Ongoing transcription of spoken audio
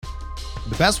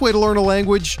The best way to learn a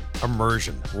language?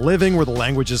 Immersion. Living where the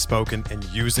language is spoken and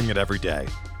using it every day.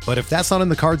 But if that's not in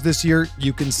the cards this year,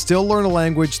 you can still learn a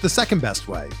language the second best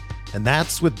way, and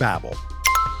that's with Babbel.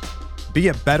 Be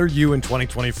a better you in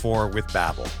 2024 with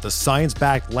Babbel, the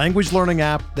science-backed language learning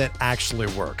app that actually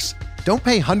works. Don't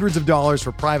pay hundreds of dollars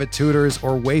for private tutors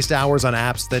or waste hours on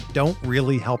apps that don't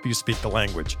really help you speak the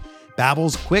language.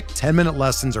 Babbel's quick 10-minute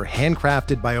lessons are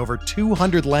handcrafted by over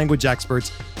 200 language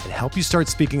experts and help you start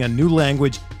speaking a new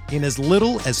language in as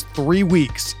little as 3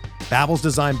 weeks. Babbel's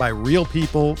designed by real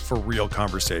people for real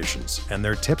conversations, and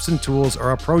their tips and tools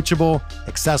are approachable,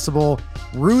 accessible,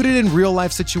 rooted in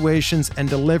real-life situations, and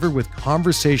delivered with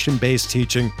conversation-based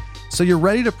teaching, so you're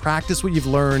ready to practice what you've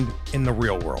learned in the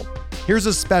real world. Here's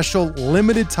a special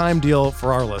limited-time deal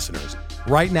for our listeners.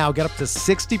 Right now, get up to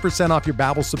 60% off your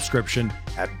Babbel subscription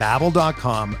at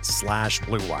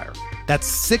babbel.com/BlueWire. That's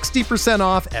 60%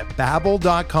 off at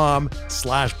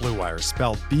babbel.com/BlueWire,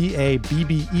 spelled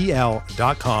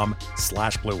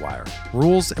BABBEL.com/BlueWire.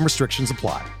 Rules and restrictions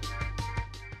apply.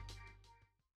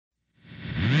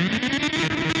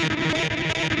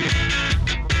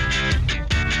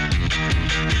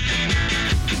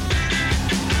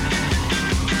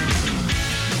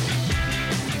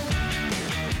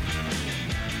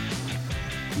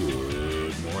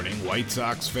 White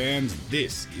Sox fans,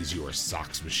 this is your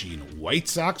Sox Machine White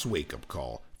Sox wake-up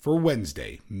call for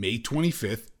Wednesday, May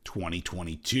 25th,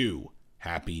 2022.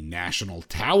 Happy National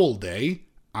Towel Day.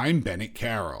 I'm Bennett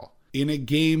Carroll. In a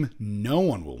game no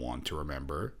one will want to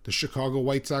remember, the Chicago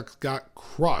White Sox got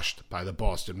crushed by the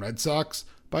Boston Red Sox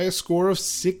by a score of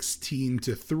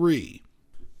 16-3.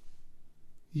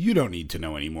 You don't need to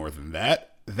know any more than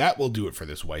that. That will do it for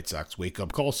this White Sox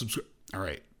wake-up call. All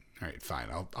right, fine.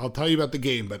 I'll tell you about the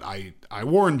game, but I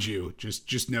warned you.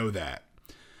 Just know that.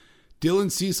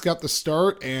 Dylan Cease got the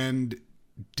start and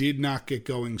did not get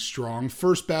going strong.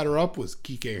 First batter up was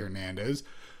Kike Hernandez.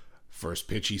 First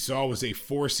pitch he saw was a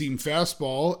four-seam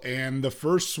fastball, and the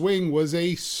first swing was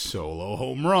a solo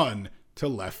home run to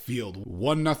left field.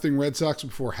 1-0 Red Sox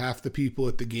before half the people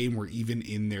at the game were even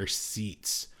in their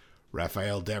seats.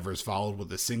 Rafael Devers followed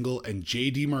with a single, and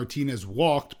J.D. Martinez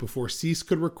walked before Cease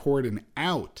could record an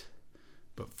out.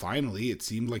 But finally, it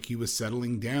seemed like he was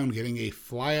settling down, getting a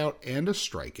flyout and a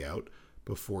strikeout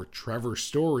before Trevor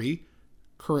Story,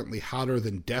 currently hotter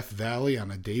than Death Valley on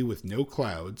a day with no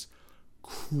clouds,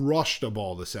 crushed a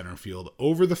ball to center field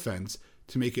over the fence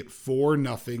to make it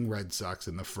 4-0 Red Sox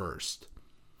in the first.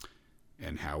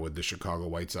 And how would the Chicago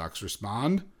White Sox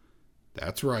respond?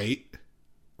 That's right.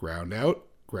 Ground out,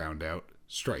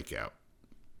 strikeout.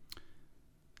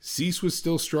 Cease was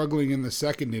still struggling in the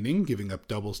second inning, giving up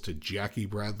doubles to Jackie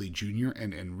Bradley Jr.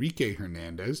 and Enrique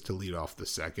Hernandez to lead off the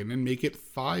second and make it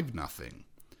 5-0.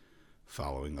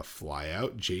 Following a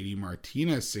flyout, J.D.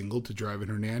 Martinez singled to drive in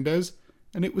Hernandez,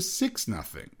 and it was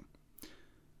 6-0.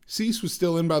 Cease was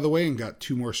still in, by the way, and got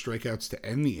 2 more strikeouts to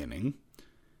end the inning.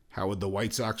 How would the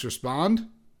White Sox respond?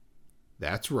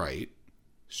 That's right.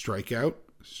 Strikeout,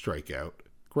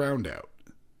 ground out.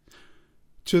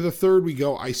 To the third we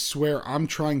go. I swear I'm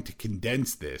trying to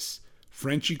condense this.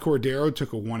 Frenchie Cordero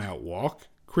took a 1-out walk.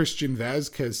 Christian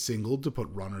Vazquez singled to put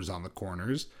runners on the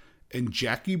corners. And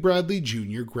Jackie Bradley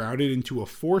Jr. grounded into a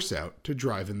force out to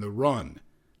drive in the run.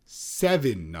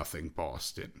 7-0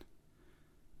 Boston.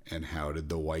 And how did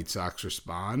the White Sox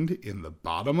respond in the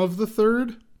bottom of the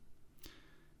third?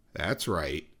 That's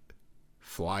right.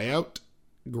 Fly out,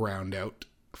 ground out,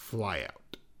 fly out.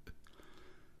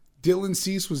 Dylan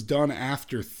Cease was done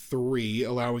after 3,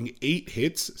 allowing 8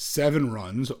 hits, 7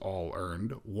 runs, all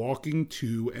earned, walking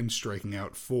 2 and striking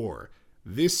out 4.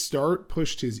 This start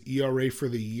pushed his ERA for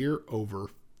the year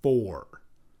over 4.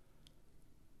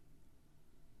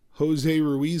 Jose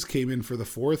Ruiz came in for the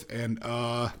fourth, and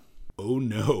oh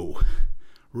no.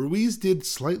 Ruiz did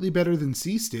slightly better than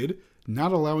Cease did,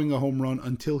 not allowing a home run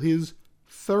until his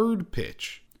third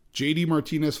pitch. J.D.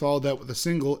 Martinez followed that with a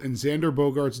single, and Xander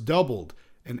Bogaerts doubled,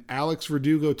 and Alex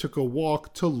Verdugo took a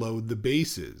walk to load the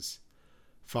bases.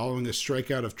 Following a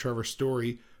strikeout of Trevor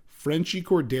Story, Frenchie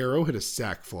Cordero hit a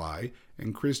sac fly,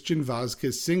 and Christian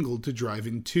Vazquez singled to drive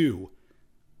in 2.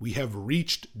 We have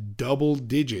reached double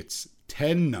digits,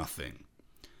 10-0.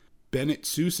 Bennett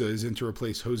Sousa is in to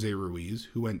replace Jose Ruiz,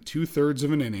 who went 2/3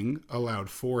 of an inning, allowed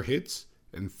 4 hits,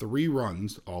 and 3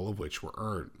 runs, all of which were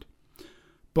earned.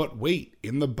 But wait,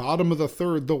 in the bottom of the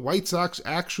third, the White Sox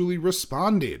actually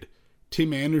responded.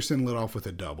 Tim Anderson lit off with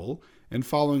a double, and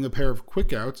following a pair of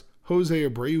quickouts, Jose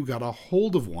Abreu got a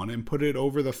hold of one and put it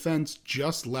over the fence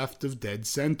just left of dead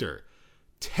center.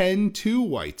 10-2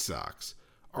 White Sox.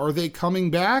 Are they coming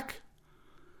back?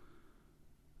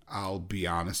 I'll be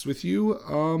honest with you,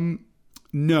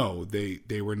 No,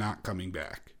 they were not coming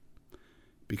back.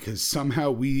 Because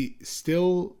somehow we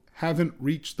still haven't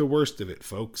reached the worst of it,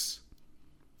 folks.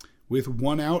 With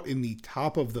one out in the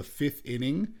top of the 5th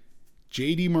inning,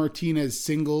 JD Martinez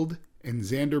singled and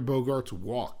Xander Bogaerts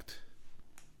walked.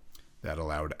 That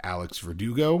allowed Alex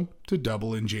Verdugo to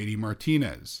double in JD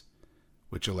Martinez,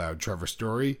 which allowed Trevor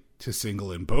Story to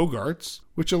single in Bogaerts,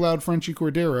 which allowed Frenchie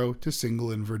Cordero to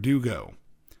single in Verdugo.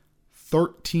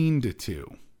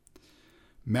 13-2.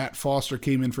 Matt Foster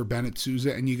came in for Bennett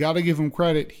Sousa, and you got to give him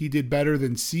credit. He did better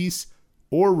than Cease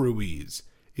or Ruiz.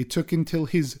 It took until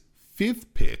his 5th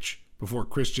pitch before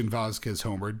Christian Vázquez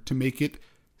homered to make it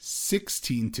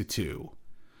 16-2.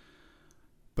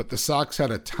 But the Sox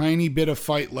had a tiny bit of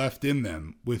fight left in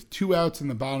them. With 2 outs in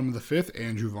the bottom of the 5th,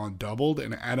 Andrew Vaughn doubled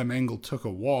and Adam Engel took a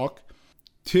walk.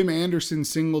 Tim Anderson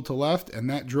singled to left, and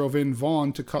that drove in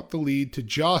Vaughn to cut the lead to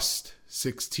just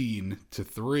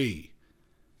 16-3.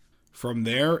 From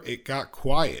there, it got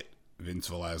quiet. Vince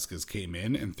Velasquez came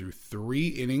in and threw 3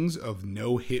 innings of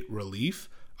no-hit relief,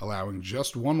 allowing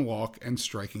just 1 walk and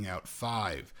striking out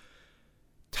 5.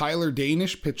 Tyler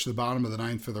Danish pitched the bottom of the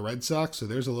 9th for the Red Sox, so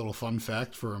there's a little fun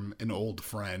fact from an old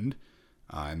friend.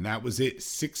 And that was it,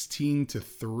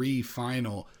 16-3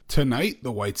 final. Tonight,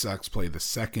 the White Sox play the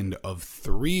second of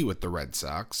 3 with the Red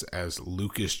Sox as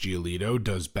Lucas Giolito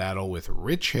does battle with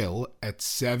Rich Hill at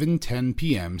 7:10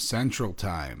 p.m. Central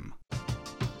Time.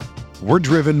 We're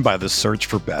driven by the search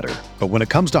for better. But when it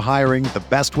comes to hiring, the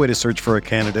best way to search for a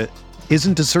candidate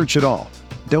isn't to search at all.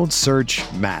 Don't search,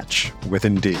 match with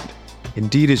Indeed.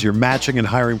 Indeed is your matching and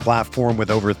hiring platform with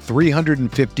over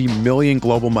 350 million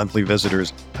global monthly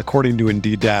visitors, according to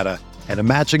Indeed data, and a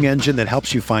matching engine that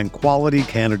helps you find quality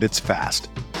candidates fast.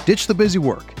 Ditch the busy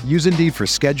work. Use Indeed for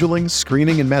scheduling,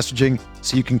 screening, and messaging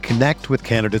so you can connect with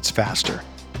candidates faster.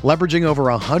 Leveraging over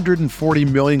 140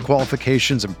 million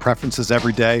qualifications and preferences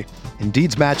every day,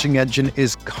 Indeed's matching engine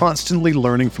is constantly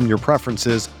learning from your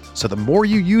preferences, so the more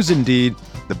you use Indeed,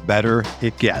 the better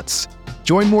it gets.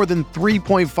 Join more than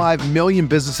 3.5 million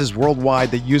businesses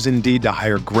worldwide that use Indeed to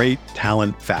hire great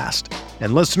talent fast.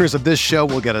 And listeners of this show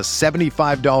will get a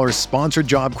 $75 sponsored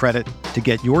job credit to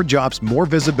get your jobs more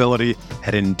visibility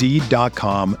at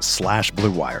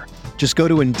Indeed.com/Blue Wire. Just go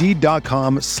to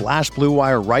Indeed.com/Blue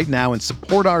Wire right now and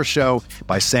support our show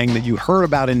by saying that you heard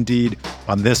about Indeed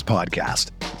on this podcast.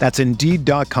 That's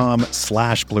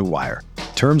Indeed.com/Blue Wire.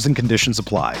 Terms and conditions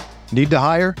apply. Need to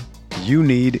hire? You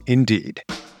need Indeed.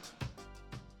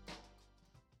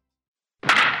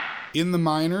 In the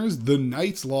minors, the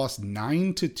Knights lost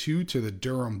 9-2 to the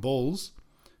Durham Bulls.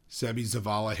 Sebi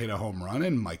Zavala hit a home run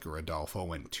and Micah Rodolfo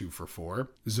went 2 for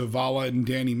 4. Zavala and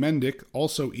Danny Mendick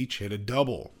also each hit a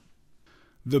double.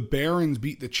 The Barons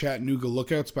beat the Chattanooga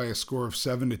Lookouts by a score of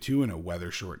 7-2 in a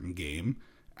weather-shortened game.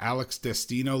 Alex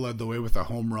Destino led the way with a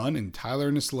home run, and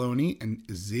Tyler Neslony and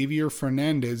Xavier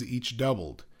Fernandez each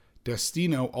doubled.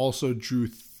 Destino also drew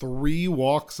 3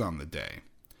 walks on the day.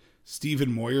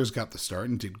 Stephen Moyers got the start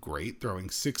and did great, throwing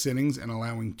 6 innings and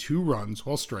allowing 2 runs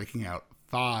while striking out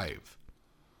 5.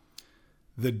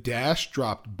 The Dash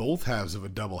dropped both halves of a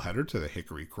doubleheader to the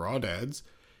Hickory Crawdads.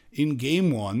 In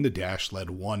Game 1, the Dash led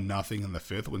 1-0 in the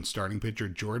 5th when starting pitcher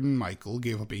Jordan Michael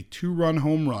gave up a 2-run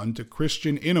home run to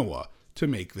Christian Inoue to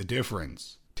make the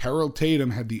difference. Terrell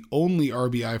Tatum had the only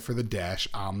RBI for the Dash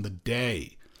on the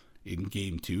day. In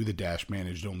Game 2, the Dash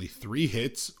managed only 3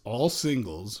 hits, all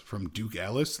singles, from Duke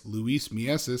Ellis, Luis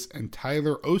Mieses, and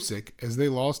Tyler Osick as they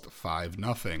lost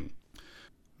 5-0.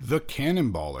 The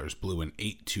Cannonballers blew an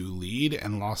 8-2 lead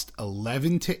and lost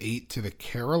 11-8 to the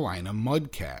Carolina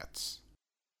Mudcats.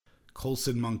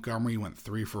 Colson Montgomery went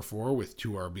 3 for 4 with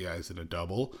 2 RBIs and a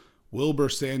double. Wilbur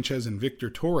Sanchez and Victor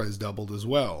Torres doubled as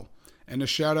well. And a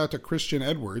shout out to Christian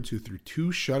Edwards, who threw 2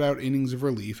 shutout innings of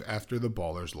relief after the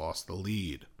Ballers lost the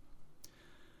lead.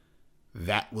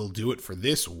 That will do it for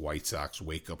this White Sox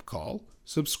wake-up call.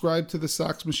 Subscribe to the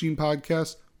Sox Machine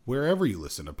podcast wherever you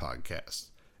listen to podcasts.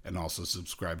 And also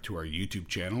subscribe to our YouTube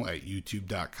channel at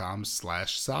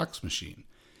youtube.com/SoxMachine.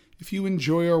 If you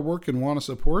enjoy our work and want to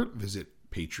support, visit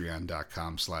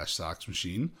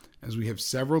patreon.com/SoxMachine, as we have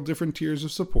several different tiers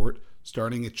of support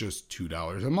starting at just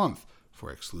 $2 a month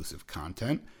for exclusive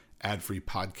content, ad-free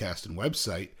podcast and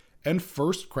website, and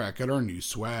first crack at our new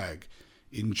swag.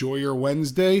 Enjoy your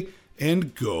Wednesday,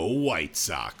 and go White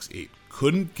Sox. It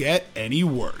couldn't get any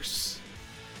worse.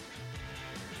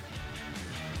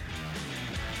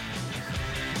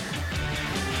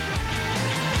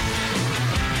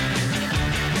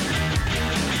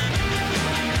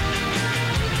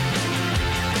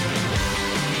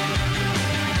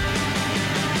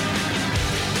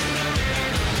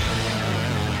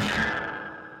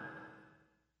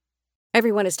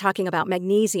 Everyone is talking about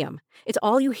magnesium. It's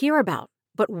all you hear about.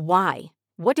 But why?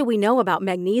 What do we know about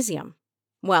magnesium?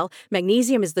 Well,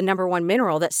 magnesium is the number one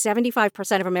mineral that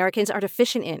 75% of Americans are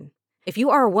deficient in. If you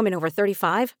are a woman over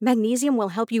 35, magnesium will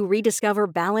help you rediscover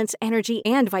balance, energy,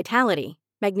 and vitality.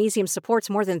 Magnesium supports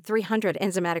more than 300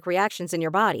 enzymatic reactions in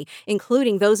your body,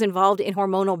 including those involved in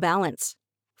hormonal balance.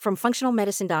 From functional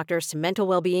medicine doctors to mental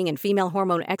well-being and female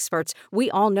hormone experts, we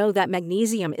all know that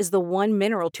magnesium is the one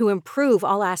mineral to improve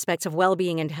all aspects of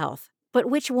well-being and health. But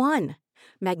which one?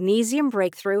 Magnesium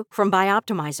Breakthrough from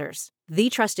Bioptimizers,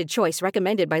 the trusted choice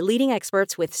recommended by leading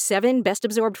experts with 7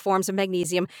 best-absorbed forms of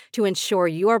magnesium to ensure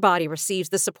your body receives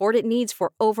the support it needs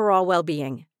for overall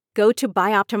well-being. Go to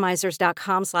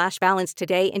bioptimizers.com/balance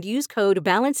today and use code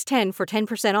BALANCE10 for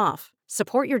 10% off.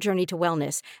 Support your journey to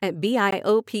wellness at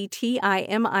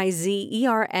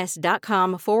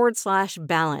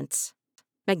bioptimizers.com/balance.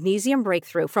 Magnesium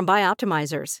Breakthrough from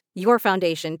Bioptimizers, your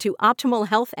foundation to optimal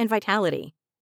health and vitality.